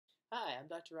Hi, I'm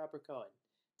Dr. Robert Cohen.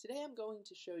 Today I'm going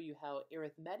to show you how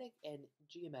arithmetic and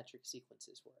geometric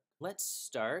sequences work. Let's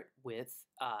start with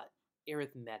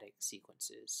arithmetic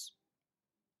sequences.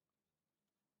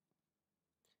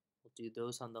 We'll do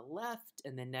those on the left,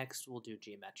 and then next we'll do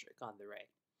geometric on the right.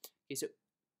 Okay, so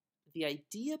the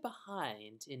idea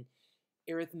behind an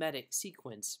arithmetic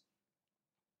sequence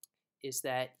is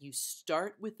that you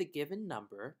start with a given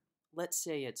number, let's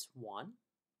say it's 1,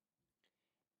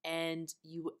 and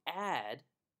you add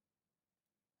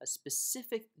a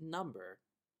specific number,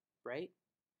 right,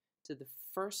 to the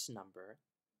first number,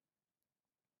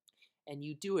 and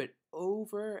you do it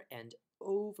over and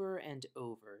over and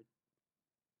over.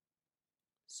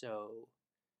 So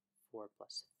 4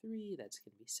 plus 3, that's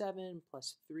going to be 7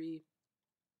 plus 3.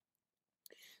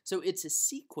 So it's a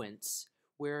sequence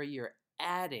where you're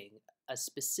adding a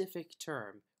specific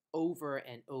term over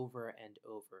and over and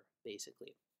over,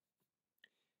 basically.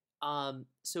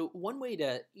 So one way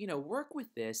to work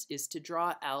with this is to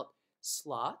draw out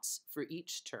slots for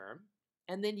each term,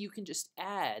 and then you can just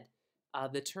add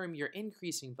the term you're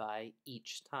increasing by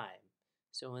each time.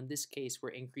 So in this case, we're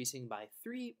increasing by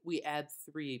 3. We add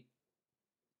 3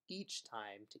 each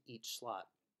time to each slot.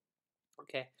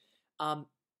 Okay.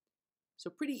 So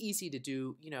pretty easy to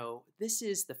do. This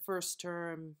is the first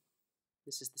term,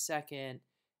 this is the second,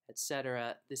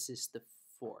 etc. This is the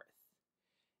fourth.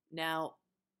 Now,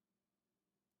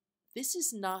 this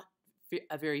is not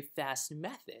a very fast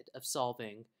method of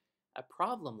solving a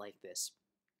problem like this.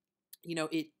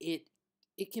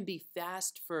 It can be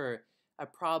fast for a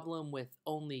problem with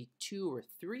only 2 or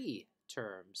 3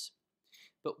 terms.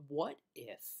 But what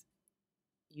if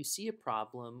you see a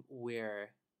problem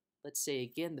where, let's say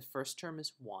again, the first term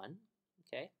is 1,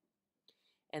 okay?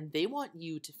 And they want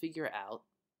you to figure out ...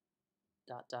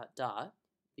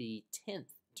 the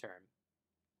 10th term.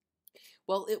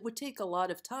 Well, it would take a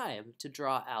lot of time to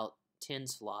draw out 10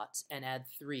 slots and add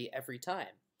 3 every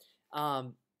time.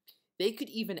 They could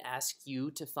even ask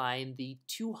you to find the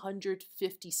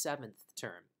 257th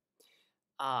term.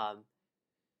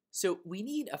 So we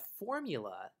need a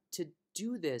formula to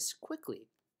do this quickly.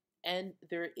 And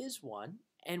there is one.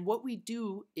 And what we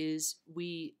do is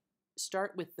we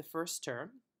start with the first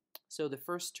term. So the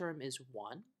first term is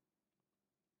 1.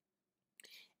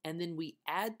 And then we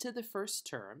add to the first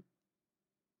term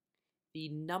the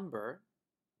number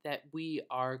that we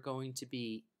are going to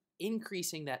be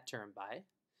increasing that term by.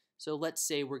 So let's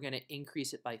say we're going to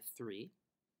increase it by 3.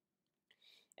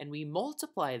 And we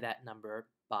multiply that number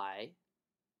by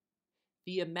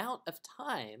the amount of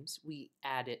times we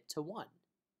add it to 1.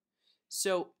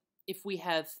 So if we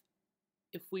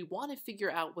want to figure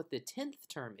out what the 10th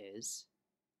term is,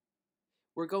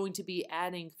 we're going to be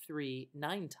adding 3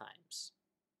 9 times.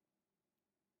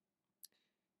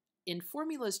 In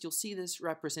formulas, you'll see this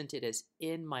represented as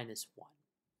n minus 1,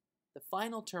 the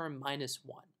final term minus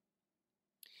 1.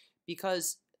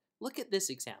 Because look at this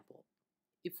example.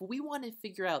 If we want to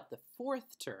figure out the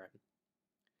 4th term,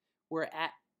 we're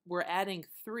adding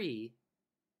 3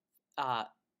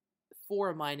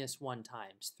 4 minus 1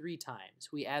 times, 3 times.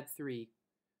 We add 3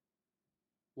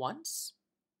 once,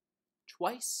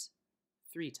 twice,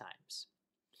 3 times.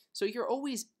 So you're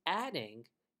always adding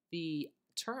the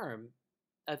term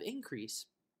of increase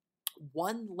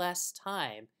 1 less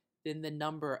time than the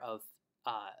number of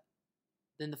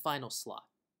than the final slot,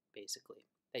 basically,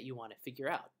 that you want to figure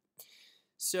out.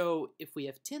 So if we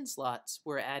have 10 slots,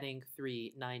 we're adding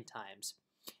 3 9 times.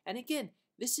 And again,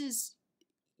 this is,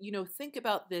 think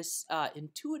about this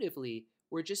intuitively.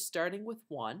 We're just starting with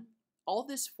 1. All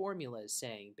this formula is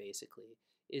saying, basically,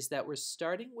 is that we're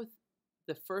starting with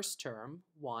the first term,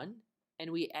 1, and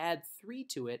we add 3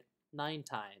 to it 9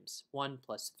 times. 1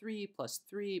 plus 3 plus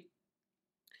 3.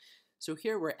 So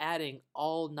here we're adding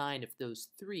all 9 of those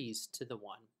 3's to the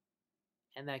 1.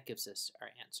 And that gives us our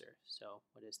answer. So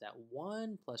what is that?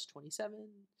 1 plus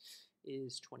 27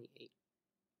 is 28.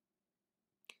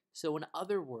 So in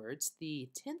other words, the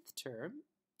 10th term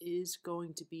is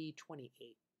going to be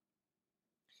 28.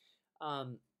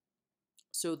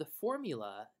 So the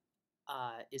formula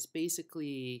is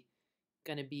basically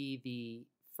going to be the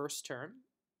first term,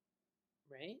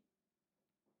 right,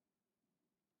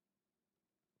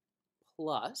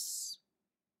 plus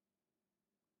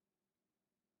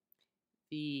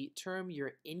the term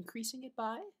you're increasing it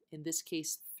by, in this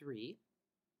case 3.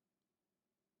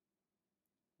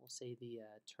 We'll say the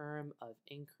term of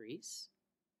increase,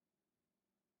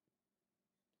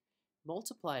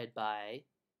 multiplied by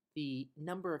the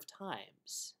number of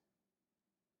times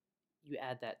you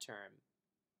add that term.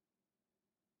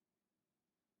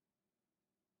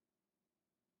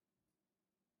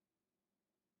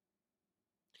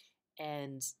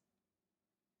 And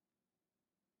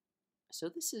so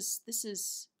this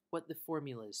is what the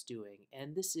formula is doing,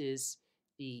 and this is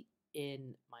the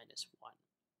n minus 1.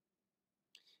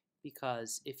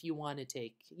 Because if you want to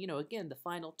take, again, the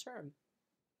final term,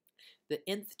 the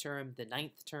nth term, the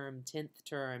 9th term, 10th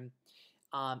term,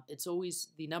 it's always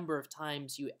the number of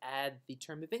times you add the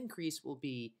term of increase will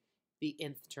be the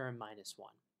nth term minus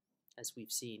 1, as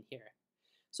we've seen here.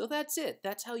 So that's it.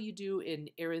 That's how you do in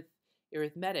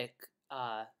arithmetic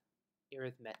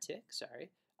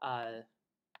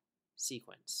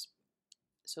sequence.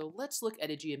 So let's look at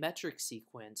a geometric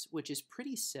sequence, which is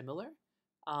pretty similar.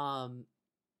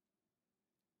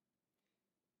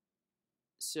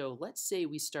 So let's say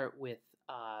we start with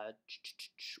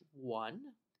 1.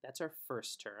 That's our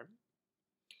first term.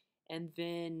 And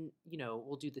then,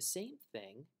 we'll do the same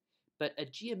thing, but a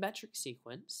geometric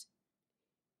sequence,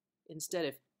 instead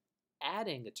of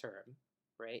adding a term,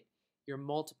 right, you're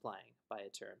multiplying by a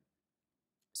term.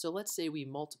 So let's say we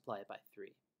multiply by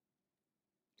 3.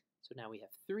 So now we have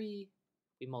 3,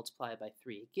 we multiply by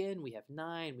 3 again, we have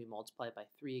 9, we multiply by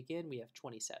 3 again, we have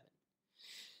 27.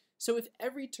 So if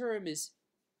every term is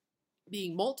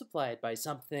being multiplied by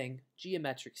something,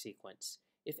 geometric sequence.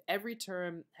 If every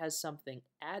term has something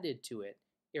added to it,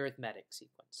 arithmetic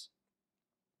sequence.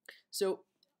 So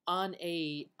on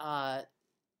a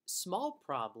small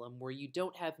problem where you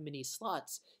don't have many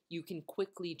slots, you can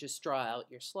quickly just draw out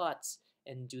your slots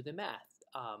and do the math.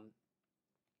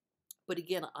 But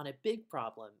again, on a big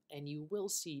problem, and you will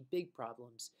see big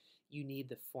problems, you need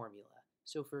the formula.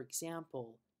 So for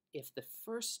example, if the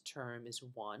first term is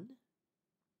 1,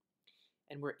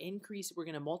 and we're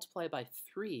going to multiply by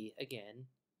 3 again,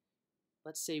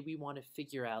 let's say we want to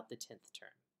figure out the 10th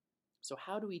term. So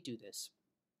how do we do this?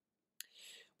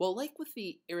 Well, like with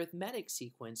the arithmetic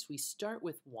sequence, we start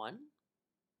with 1,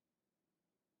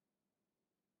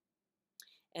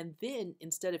 and then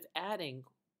instead of adding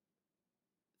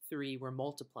 3, we're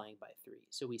multiplying by 3.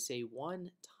 So we say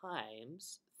 1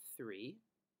 times 3,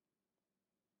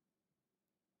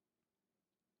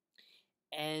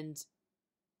 and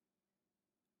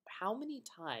how many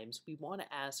times, we want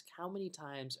to ask how many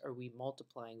times are we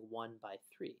multiplying 1 by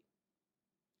 3?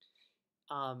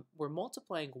 We're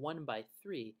multiplying 1 by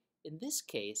 3. In this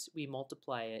case, we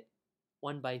multiply it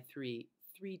 1 by 3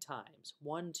 3 times.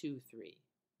 1, 2, 3.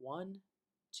 1,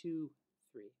 2,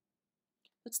 3.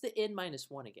 That's the n minus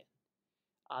 1 again.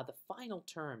 The final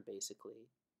term, basically,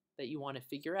 that you want to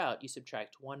figure out, you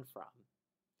subtract 1 from.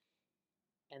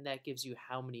 And that gives you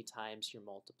how many times you're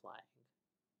multiplying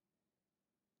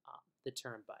the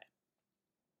term by.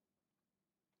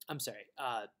 I'm sorry,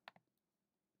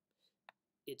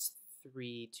 it's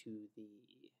 3 to the,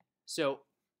 so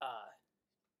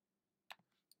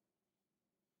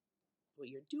what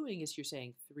you're doing is you're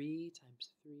saying 3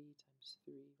 times 3 times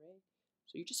 3, right?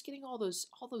 So you're just getting all those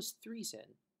 3's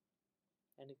in,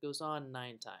 and it goes on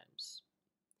 9 times.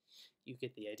 You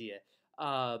get the idea.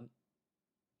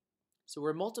 So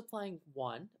we're multiplying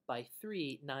 1 by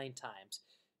 3 9 times.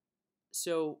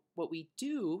 So what we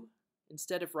do,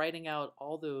 instead of writing out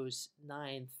all those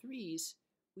 9 3's,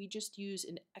 we just use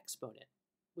an exponent,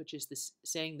 which is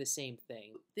saying the same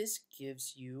thing. This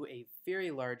gives you a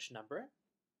very large number,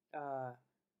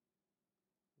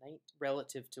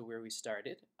 relative to where we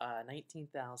started,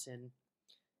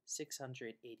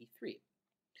 19,683.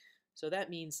 So that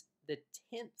means the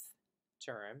 10th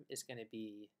term is going to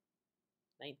be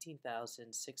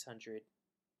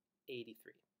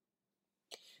 19,683.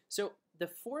 So the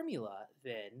formula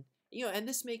then, and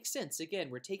this makes sense. Again,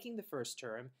 we're taking the first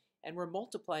term and we're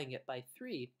multiplying it by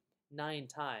 3 9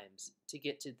 times to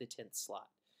get to the 10th slot.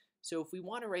 So if we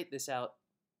want to write this out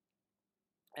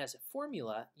as a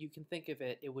formula, you can think of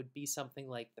it, it would be something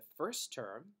like the first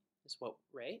term is what,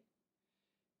 right?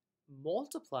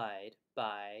 Multiplied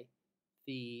by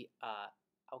the,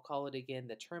 I'll call it again,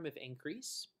 the term of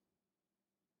increase.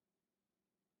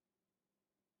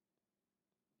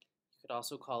 You could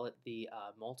also call it the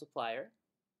multiplier.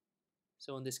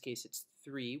 So in this case, it's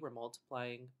 3. We're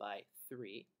multiplying by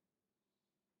 3.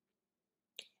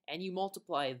 And you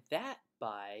multiply that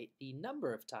by the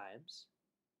number of times.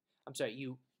 I'm sorry,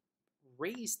 you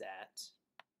raise that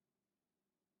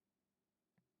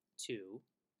to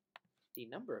the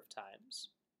number of times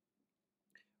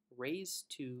raised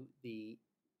to the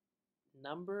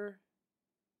number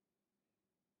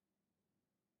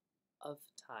of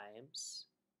times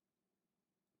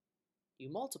you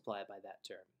multiply by that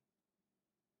term.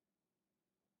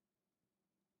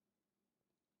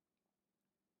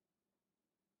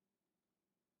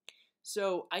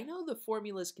 So I know the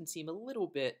formulas can seem a little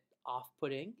bit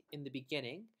off-putting in the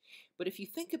beginning, But if you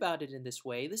think about it in this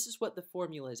way, this is what the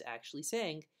formula is actually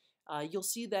saying. You'll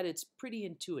see that it's pretty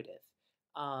intuitive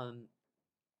and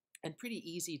pretty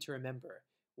easy to remember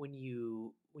when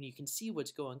you can see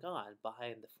what's going on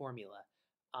behind the formula.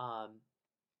 And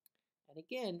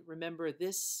again, remember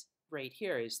this right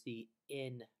here is the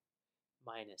n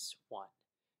minus 1,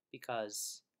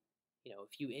 because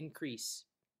if you increase,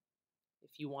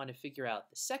 if you want to figure out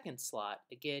the second slot,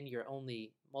 again, you're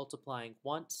only multiplying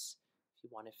once. If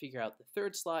you want to figure out the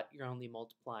third slot, you're only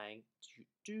multiplying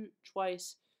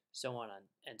twice, so on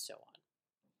and so on.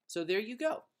 So there you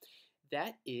go.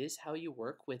 That is how you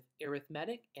work with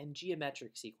arithmetic and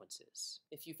geometric sequences.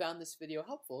 If you found this video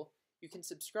helpful, you can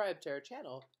subscribe to our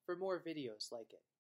channel for more videos like it.